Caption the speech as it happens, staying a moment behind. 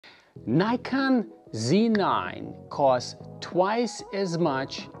Nikon Z9 costs twice as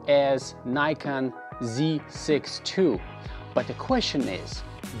much as Nikon Z6 II, but the question is,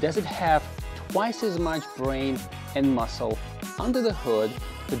 does it have twice as much brain and muscle under the hood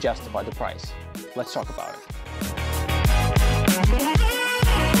to justify the price? Let's talk about it.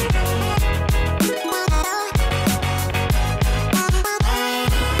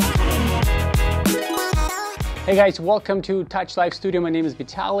 Hey guys, welcome to Touch Life Studio. My name is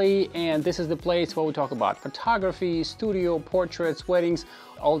Vitaly, and this is the place where we talk about photography, studio, portraits, weddings,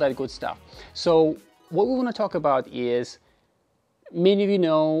 all that good stuff. So what we want to talk about is, many of you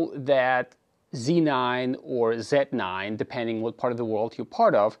know that Z9 or Z9, depending what part of the world you're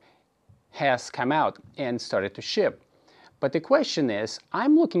part of, has come out and started to ship. But the question is,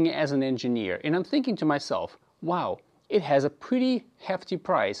 I'm looking as an engineer and I'm thinking to myself, wow, it has a pretty hefty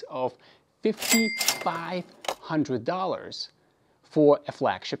price of $5,500 for a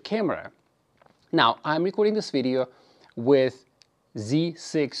flagship camera. Now, I'm recording this video with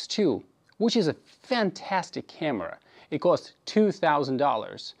Z6 II, which is a fantastic camera. It costs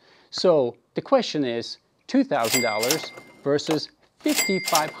 $2,000. So the question is, $2,000 versus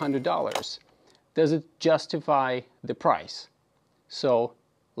 $5,500. Does it justify the price? So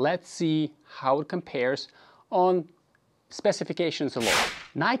let's see how it compares on specifications alone.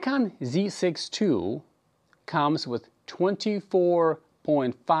 Nikon Z6 II comes with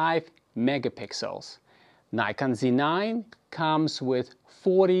 24.5 megapixels. Nikon Z9 comes with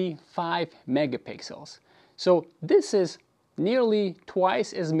 45 megapixels. So this is nearly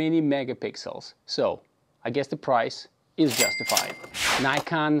twice as many megapixels. So I guess the price is justified.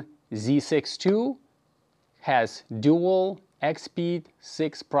 Nikon Z6 II has dual X-Speed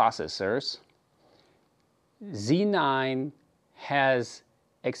 6 processors. Z9 has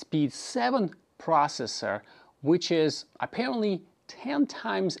X-Speed 7 processor, which is apparently 10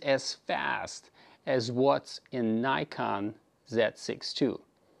 times as fast as what's in Nikon Z6 II.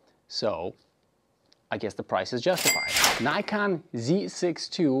 So I guess the price is justified. Nikon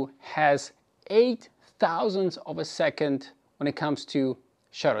Z6 II has 8 thousandths of a second when it comes to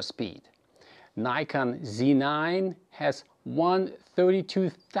shutter speed. Nikon Z9 has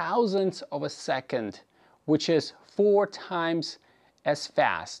 1/32 thousandths of a second, which is 4 times as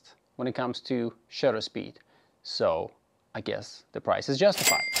fast when it comes to shutter speed. So I guess the price is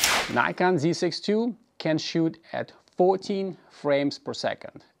justified. Nikon Z6 II can shoot at 14 frames per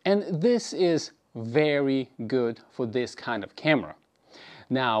second. And this is very good for this kind of camera.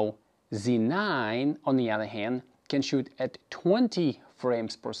 Now, Z9, on the other hand, can shoot at 20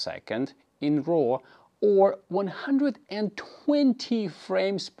 frames per second in RAW or 120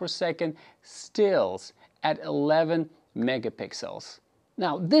 frames per second stills at 11 megapixels.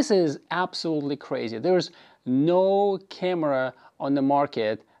 Now, this is absolutely crazy. There's no camera on the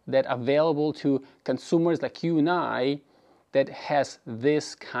market that available to consumers like you and I that has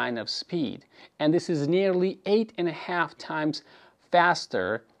this kind of speed. And this is nearly 8.5 times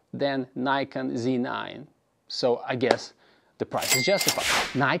faster than Nikon Z9. So I guess the price is justified.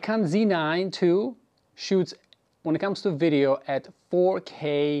 Nikon Z9 too shoots, when it comes to video, at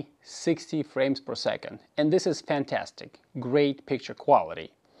 4K 60 frames per second. And this is fantastic, great picture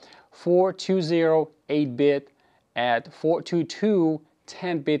quality. 420 8-bit at 422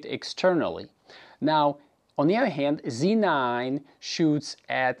 10-bit externally. Now, on the other hand, Z9 shoots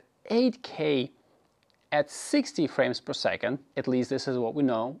at 8K at 60 frames per second, at least this is what we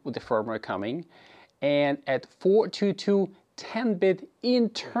know with the firmware coming, and at 422 10-bit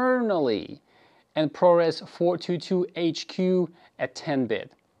internally, and ProRes 422 HQ at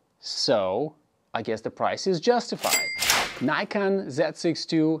 10-bit. So I guess the price is justified. Nikon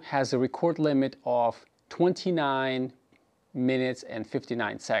Z6 II has a record limit of 29 minutes and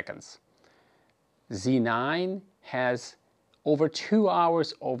 59 seconds. Z9 has over 2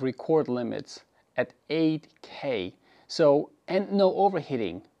 hours of record limits at 8K. So, and no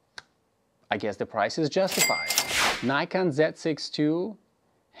overheating. I guess the price is justified. Nikon Z6 II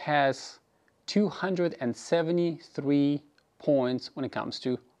has 273 points when it comes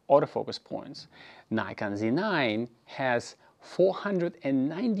to autofocus points. Nikon Z9 has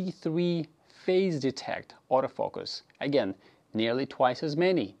 493 phase detect autofocus. Again, nearly twice as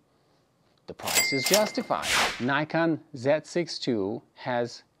many. The price is justified. Nikon Z6 II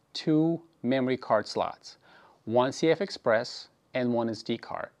has 2 memory card slots, one CF Express and one SD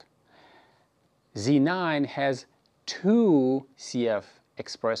card. Z9 has 2 CF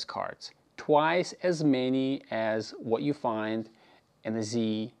Express cards, twice as many as what you find in the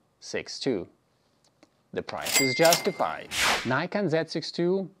Z6 II. The price is justified. Nikon Z6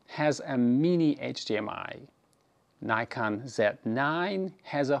 II has a mini HDMI, Nikon Z9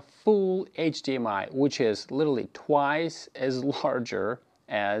 has a full HDMI, which is literally twice as larger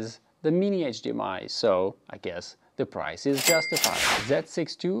as the mini HDMI, so I guess the price is justified.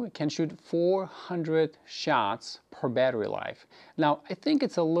 Z6 II can shoot 400 shots per battery life. Now, I think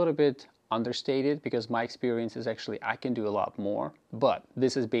it's a little bit understated because my experience is actually I can do a lot more, but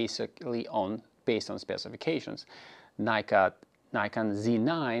this is basically based on specifications. Nikon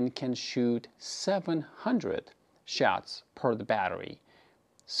Z9 can shoot 700 shots per the battery.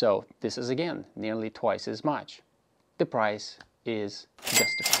 So this is again nearly twice as much. The price is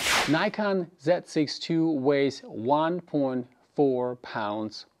justified. Nikon Z6 II weighs 1.4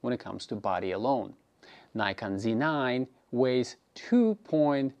 pounds when it comes to body alone. Nikon Z9 weighs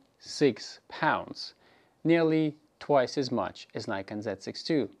 2.6 pounds, nearly twice as much as Nikon Z6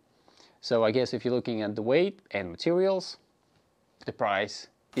 II. So I guess if you're looking at the weight and materials, the price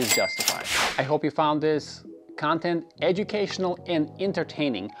is justified. I hope you found this content educational and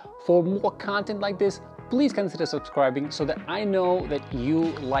entertaining. For more content like this, please consider subscribing so that I know that you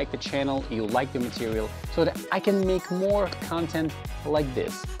like the channel, you like the material, so that I can make more content like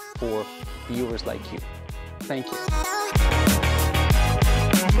this for viewers like you. Thank you.